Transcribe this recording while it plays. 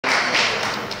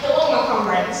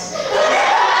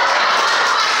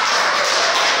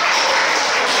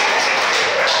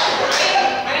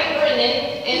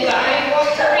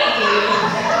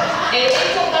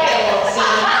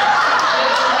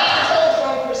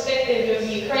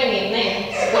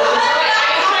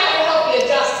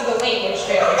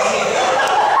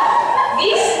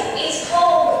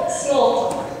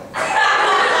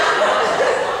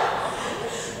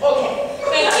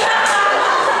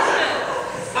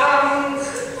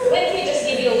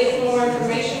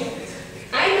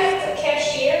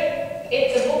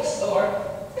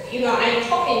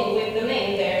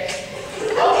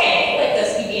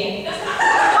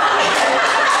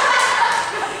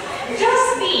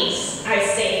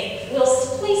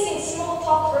simple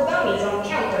talk for dummies on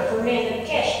counter for man and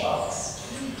cash box.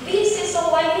 This is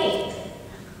all I need.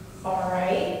 All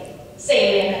right,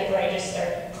 say man at the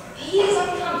register. He is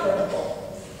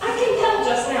uncomfortable. I can tell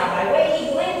just now by the way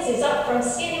he glances up from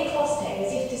scanning cost tag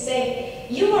as if to say,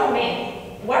 you are man,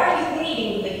 why are you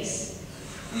needing this?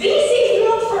 This is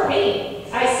not for me,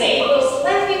 I say, whilst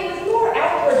laughing with more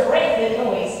outward breath than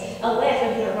noise, a laugh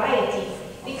of notoriety,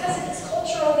 because it is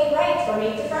culturally right for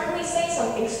me to firmly say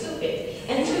something stupid,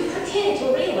 and to pretend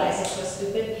to realize it was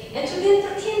stupid, and to then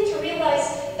pretend to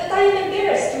realize that I am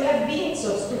embarrassed to have been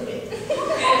so stupid.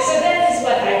 So that is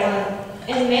what I done.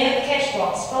 And the man at the cash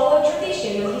box followed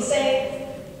tradition when he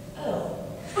said, oh.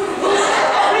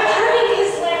 Returning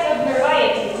his laugh of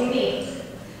notoriety to me.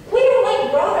 We are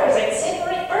like brothers at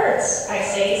separate births, I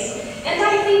says, and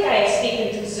I think I have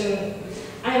spoken too soon.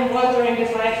 I am wondering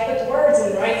if I have put words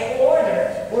in rightful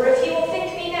order, or if you will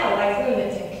think me now like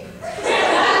lunatic.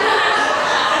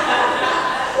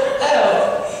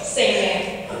 Oh, say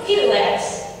man, he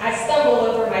laughs. I stumble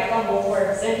over my fumbled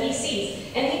words, and he sees,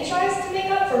 and he tries to make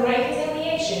up for my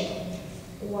humiliation.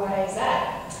 Why is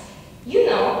that? You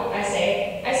know, I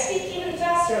say, I speak even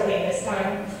fasterly this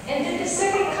time, and did the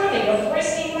second coming of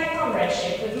risking my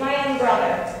comradeship with my own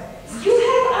brother. You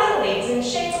have eyelids in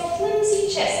shape of flimsy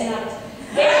chestnut.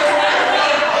 They are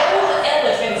like old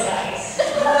elephant's eyes.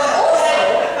 Also,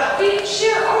 we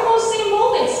share almost same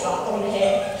balding spot on the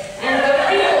head, and the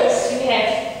wrinkles you have,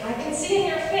 I can see in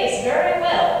your face very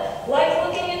well, like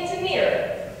looking into a mirror.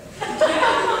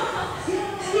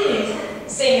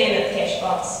 Say man at the cash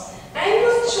box. I am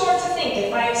not sure to think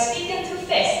if I have spoken too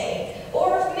fastly,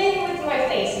 or if men with my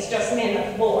face is just men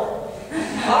of lore.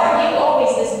 Are you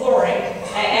always this boring?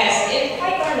 I asked in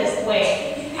quite earnest way.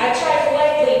 I tried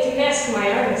politely to mask my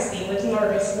earnesty with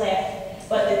nervous laugh,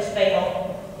 but did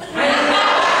fail. I'm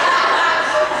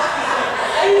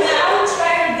now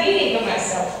tired dealing of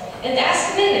myself, and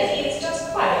ask men if he is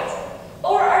just quiet.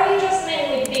 Or are you just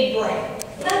men with big brain?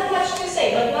 Not much to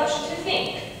say, but much to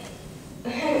think.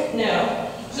 No,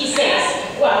 he says,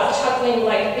 while chuckling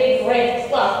like big red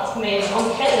cloth men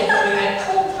on television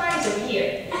at cold times of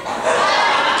year.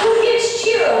 Who gives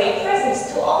cheerily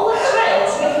presents to all the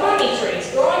childs with money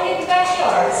trees growing in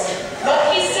backyards,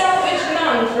 but he salvaged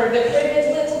none for the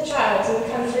primitive little childs in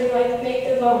country like make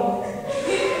their own.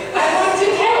 I want to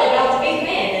tell about the big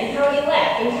man and how he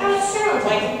laughed, and how it sounds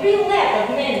like a real laugh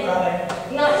of men, brother,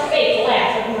 not fake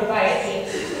laugh of notoriety.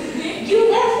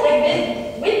 You laugh like big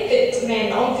whippet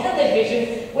men on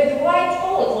television with white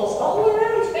follicles all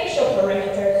around facial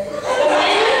perimeter.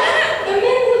 The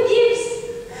man who gives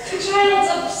to childs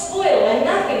of spoil and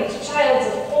nothing to childs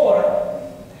of poor.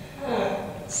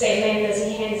 Say man as he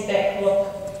hands back book.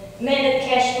 Men at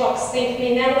cash box think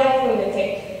me now like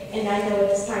lunatic, and I know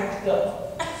it is time to go.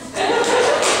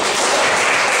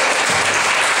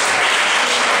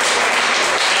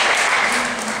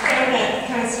 I'm gonna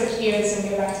kind of switch gears and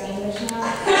go back to English now.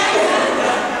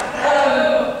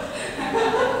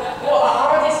 Well,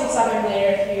 I'll do some Southern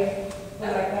later if you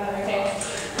would like that, okay?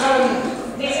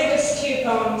 These are just two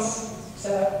poems, so,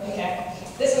 okay.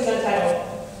 This one's untitled.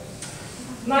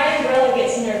 My umbrella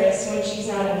gets nervous when she's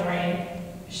not in the rain.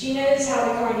 She knows how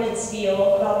the continents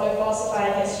feel about their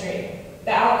falsified history,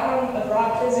 the outcome of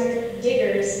rock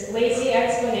diggers' lazy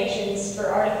explanations for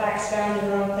artifacts found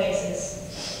in wrong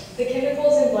places, the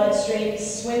chemicals in bloodstreams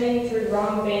swimming through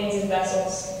wrong veins and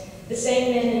vessels, the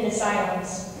same men in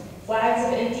asylums, flags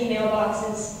of empty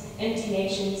mailboxes, empty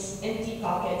nations, empty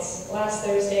pockets, last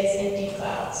Thursday's empty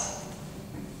clouds.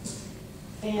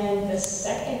 And the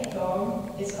second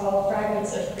poem is called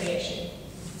Fragments of Creation.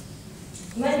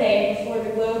 Monday, before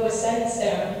the globe was set in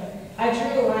stone, I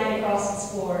drew a line across its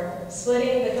floor,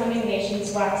 splitting the coming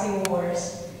nation's waxing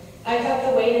wars. I cut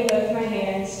the weight in both my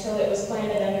hands till it was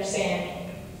planted under sand.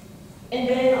 And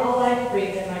then all life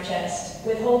breathed in my chest,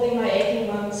 withholding my aching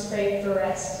lungs craved for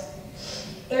rest.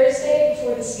 Thursday,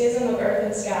 before the schism of earth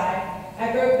and sky,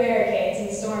 I broke barricades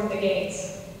and stormed the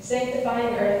gates,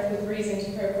 sanctifying earth with reason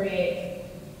to procreate.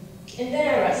 And then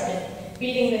I rested,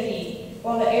 beating the heat,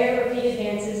 while the air repeated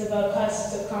dances above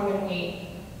husks of common wheat.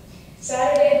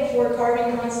 Saturday, before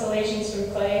carving constellations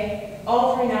from clay,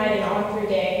 all through night and on through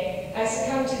day, I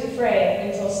succumbed to the fray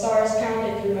until stars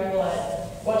pounded through my blood,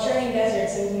 while turning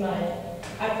deserts into mud.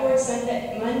 I poured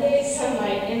Monday's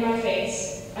sunlight in my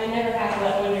face. I never have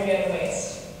let winter go to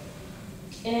waste.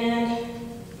 And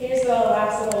here's the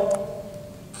last little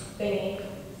thingy,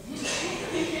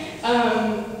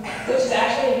 which is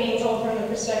actually being told from the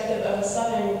perspective of a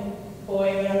Southern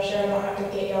boy, but I'm sure I don't have to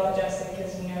get y'all adjusted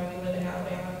because, you know, we live in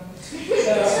Alabama.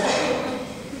 So,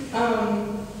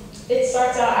 it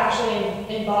starts out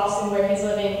actually in Boston where he's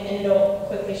living, and it'll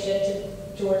quickly shift to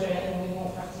Georgia, and we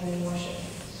won't have to do any more shipping.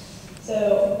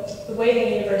 So, the way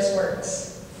the universe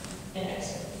works in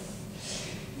excerpt.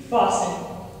 Boston.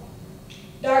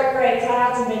 Dark gray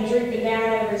clouds have been drooping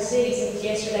down over the city since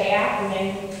yesterday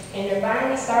afternoon, and they're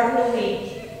finally starting to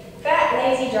leak. Fat,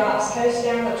 lazy drops coast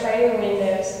down the trailer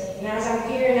windows, and as I'm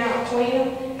peering out between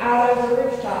them, out over the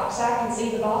rooftops, I can see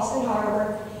the Boston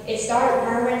harbor. Its dark,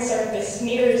 murmuring surface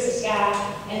mirrors the sky,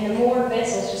 and the moored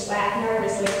vessels just laugh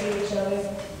nervously to each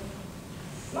other.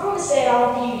 Mama said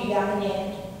all beauty got an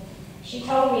end. She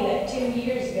told me that 2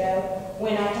 years ago,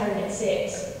 when I turned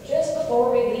 6, just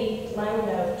before we leave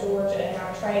Roanoke, Georgia, in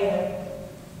our trailer.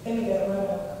 Then we go to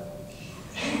Roanoke.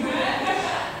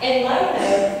 In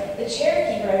Roanoke, the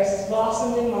Cherokee roses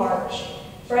blossomed in March.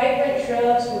 Fragrant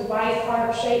shrubs with white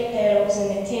heart-shaped petals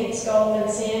and intense golden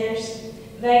centers.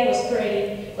 They was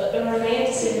pretty, but the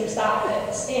romanticism stopped at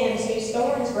the stems whose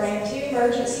thorns bring 2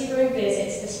 emergency room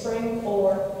visits the spring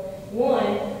before.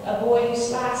 One, a boy who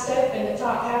sliced open the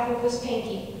top half of his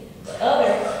pinky. The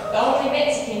other, the only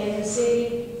Mexican in the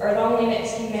city, or the only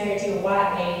Mexican married to a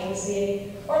white lady in the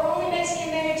city, or the only Mexican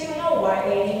married to an old white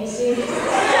lady in the city. Who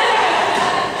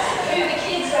the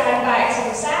kids riding bikes on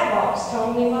the sidewalks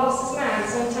told me lost his mind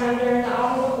sometime during the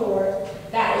autumn before.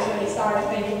 That was when he started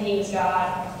thinking he was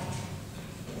God.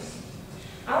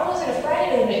 I wasn't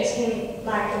afraid of the Mexican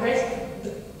like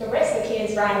the rest of the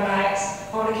kids riding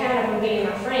bikes on account of him being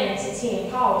my friend, since he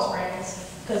and Paul was friends,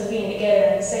 because of being together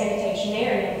in the sanitation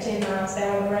area 10 miles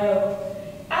down the road.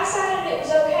 I decided it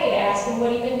was okay to ask him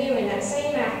what he'd been doing that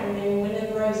same afternoon when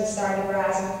the roses started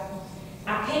rising.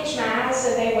 I pinched my eyes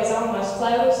so they was almost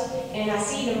closed, and I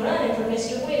see them running from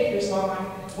Mr. Whitaker's lawn,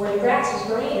 where the grass was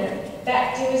greener,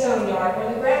 back to his own yard,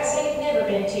 where the grass ain't never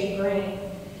been too green.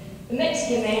 The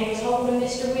Mexican man was holding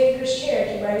Mr. Whitaker's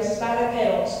Cherokee roses by their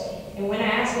petals, and when I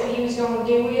asked what he was going to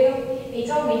do with them, he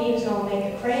told me he was going to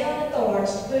make a crown of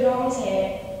thorns to put on his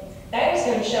head. They was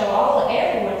going to show all of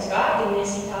everyone's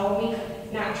godliness, he told me,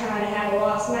 not trying to have a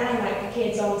lost mind like the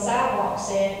kids on the sidewalk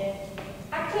said.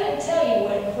 I couldn't tell you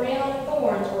what a crown of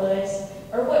thorns was,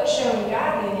 or what showing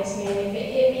godliness meant if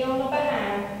it hit me on the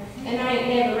behind, and I ain't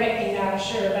never reckoned I was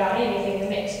sure about anything the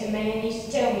Mexican man used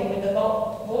to tell me with the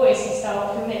voice he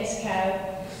stole from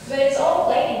Mexico. But his old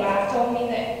lady wife told me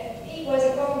that he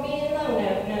wasn't going to be in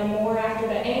Roanoke no more after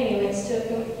the ambulance took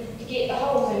him to get the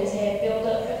holes in his head filled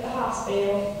up at the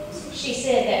hospital. She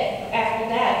said that after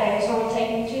that they was going to take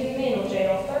him to the mental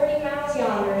jail 30 miles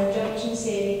yonder in Junction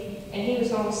City, and he was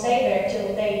going to stay there till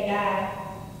the day he died.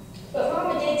 But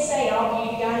Mama did say all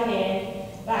beauty got an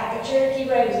end, like the Cherokee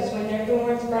roses when their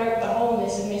thorns broke the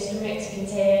wholeness of Mr.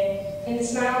 Mexican's head, and the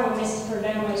smile on Mrs.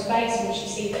 Perdomo's face when she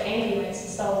see the ambulance and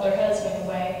stole her husband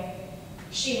away.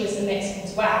 She was the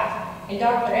Mexican's wife, and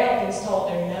Dr. Elkins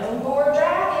told her no more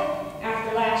driving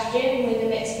after last June when the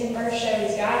Mexican first showed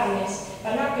his godliness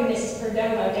by knocking Mrs.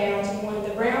 Perdomo down to one of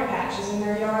the brown patches in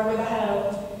her yard with a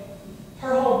hoe.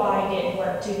 Her whole body didn't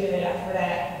work too good after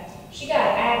that. She got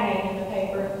an ad name in the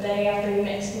paper the day after the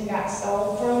Mexican got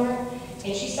stolen from her,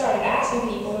 and she started asking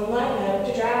people in Roanoke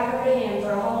to drive her to him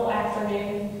for a whole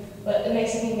afternoon. But the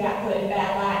Mexican got put in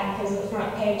bad light because of the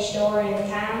front page story in the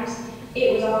Times.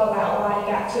 It was all about why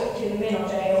he got took to the mental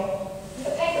jail.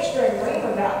 The paper spread a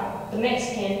rumor about the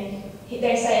Mexican.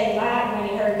 They say he lied when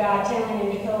he heard God telling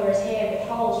him to color his head with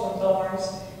holes from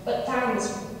thorns. But the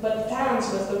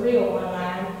Times was the real one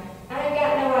line. I ain't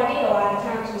got no idea why the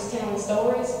Times was telling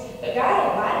stories, but God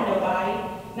don't lie to nobody,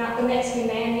 not the Mexican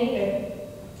man either.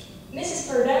 Mrs.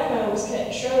 Perdomo was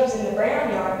cutting shrubs in the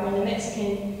brown yard when the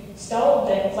Mexican stole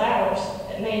them flowers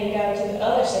that made him go to the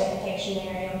other sanitation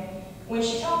area. When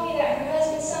she told me that her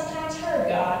husband sometimes heard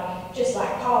God, just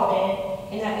like Paul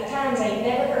did, and that the Times ain't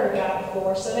never heard God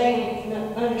before, so they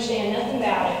didn't understand nothing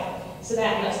about it. So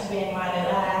that must have been why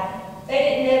they lied. They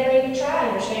didn't never even try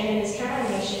understanding his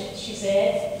kindness, she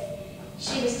said.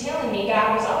 She was telling me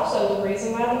God was also the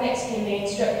reason why the Mexican man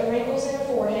struck the wrinkles in her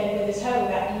forehead with his hoe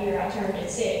that year I turned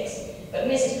 6. But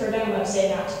Mrs. Perdomo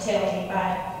said not to tell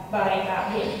anybody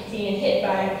about being hit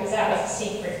by him because that was a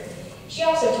secret. She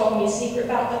also told me a secret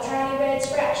about the tiny red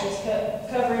scratches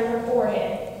covering her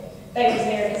forehead. They was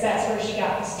there because that's where she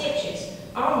got the stitches,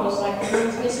 almost like the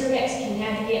ones Mr. Mexican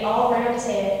had to get all around his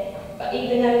head. But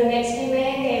even though the Mexican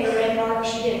man gave a red mark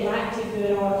she didn't like too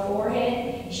good on her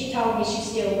forehead, she told me she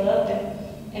still loved him.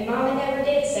 And Mama never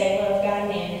did say love got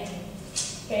an end.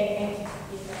 Okay, thank you.